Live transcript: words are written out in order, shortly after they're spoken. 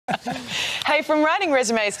Hey, from writing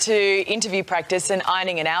resumes to interview practice and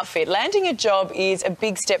ironing an outfit, landing a job is a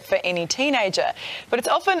big step for any teenager, but it's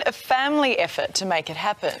often a family effort to make it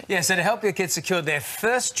happen. Yeah, so to help your kids secure their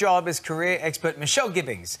first job is career expert Michelle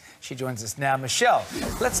Gibbings. She joins us now. Michelle,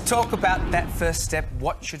 let's talk about that first step.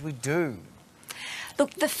 What should we do?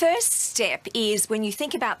 Look, the first step is when you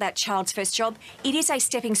think about that child's first job, it is a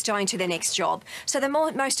stepping stone to their next job. So the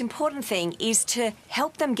most important thing is to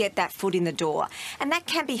help them get that foot in the door. And that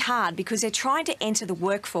can be hard because they're trying to enter the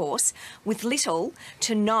workforce with little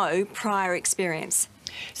to no prior experience.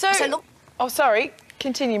 So look... Oh, sorry.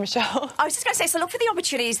 Continue, Michelle. I was just going to say, so look for the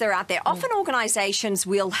opportunities that are out there. Often organisations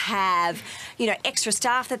will have, extra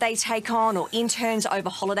staff that they take on or interns over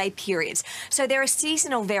holiday periods. So there are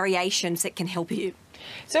seasonal variations that can help you.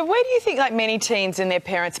 So where do you think many teens and their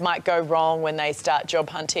parents might go wrong when they start job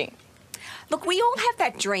hunting? Look, we all have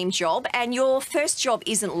that dream job, and your first job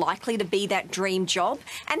isn't likely to be that dream job.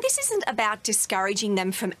 And this isn't about discouraging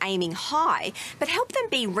them from aiming high, but help them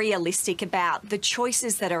be realistic about the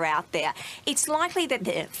choices that are out there. It's likely that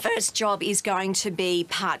their first job is going to be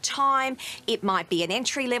part-time, it might be an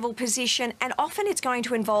entry-level position, and often it's going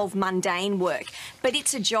to involve mundane work. But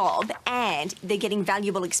it's a job, and they're getting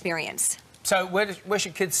valuable experience. So where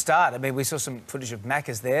should kids start? I mean, we saw some footage of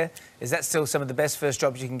Macca's there. Is that still some of the best first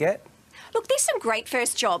jobs you can get? Look, there's some great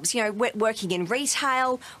first jobs, working in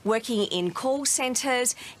retail, working in call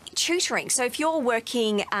centres, tutoring. So if you're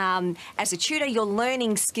working as a tutor, you're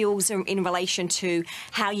learning skills in relation to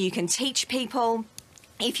how you can teach people.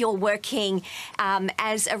 If you're working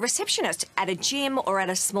as a receptionist at a gym or at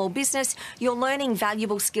a small business, you're learning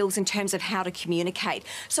valuable skills in terms of how to communicate.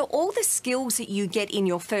 So all the skills that you get in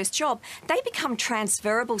your first job, they become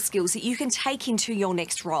transferable skills that you can take into your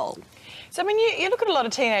next role. So, I mean, you look at a lot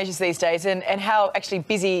of teenagers these days and how actually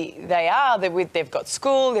busy they are. They've got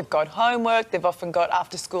school, they've got homework, they've often got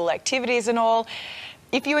after-school activities and all.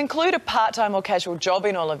 If you include a part-time or casual job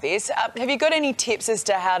in all of this, have you got any tips as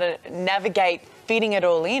to how to navigate fitting it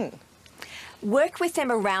all in? Work with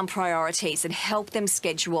them around priorities and help them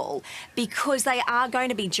schedule, because they are going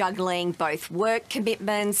to be juggling both work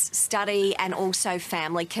commitments, study and also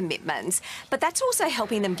family commitments. But that's also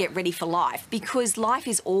helping them get ready for life, because life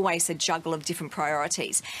is always a juggle of different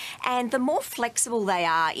priorities. And the more flexible they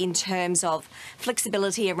are in terms of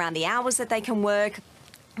flexibility around the hours that they can work,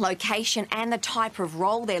 location and the type of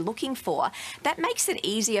role they're looking for, that makes it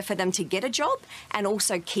easier for them to get a job and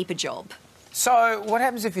also keep a job. So what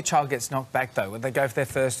happens if your child gets knocked back, though? Would they go for their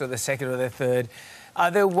first or their second or their third?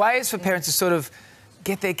 Are there ways for parents to sort of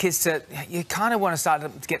get their kids to... You kind of want to start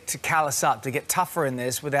to get to callous up, to get tougher in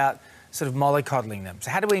this without sort of mollycoddling them.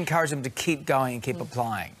 So how do we encourage them to keep going and keep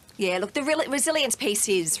applying? Yeah, look, the resilience piece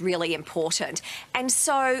is really important. And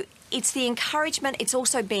so it's the encouragement, it's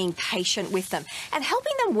also being patient with them and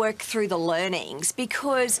helping them work through the learnings,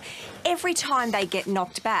 because every time they get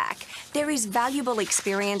knocked back, there is valuable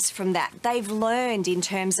experience from that. They've learned in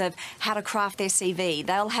terms of how to craft their CV.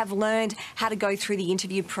 They'll have learned how to go through the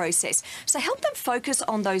interview process. So help them focus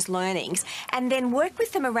on those learnings and then work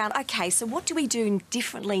with them around, OK, so what do we do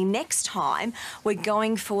differently next time we're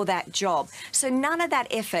going for that job? So none of that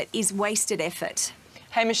effort is wasted effort.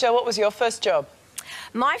 Hey, Michelle, what was your first job?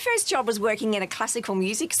 My first job was working in a classical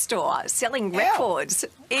music store, selling records.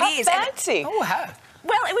 How fancy. Oh, how?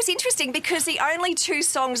 Well, it was interesting because the only two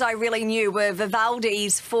songs I really knew were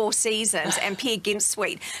Vivaldi's Four Seasons and Peer Gynt's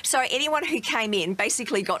Suite. So anyone who came in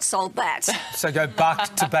basically got sold that. So go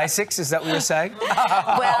back to basics, is that what you're saying?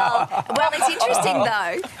 Well, it's interesting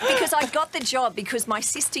though, because I got the job because my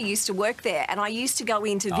sister used to work there and I used to go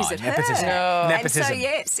in to visit nepotism. her. No. Nepotism. And so,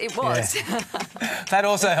 yes, it was. Yeah. That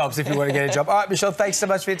also helps if you want to get a job. All right, Michelle, thanks so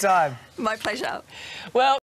much for your time. My pleasure. Well,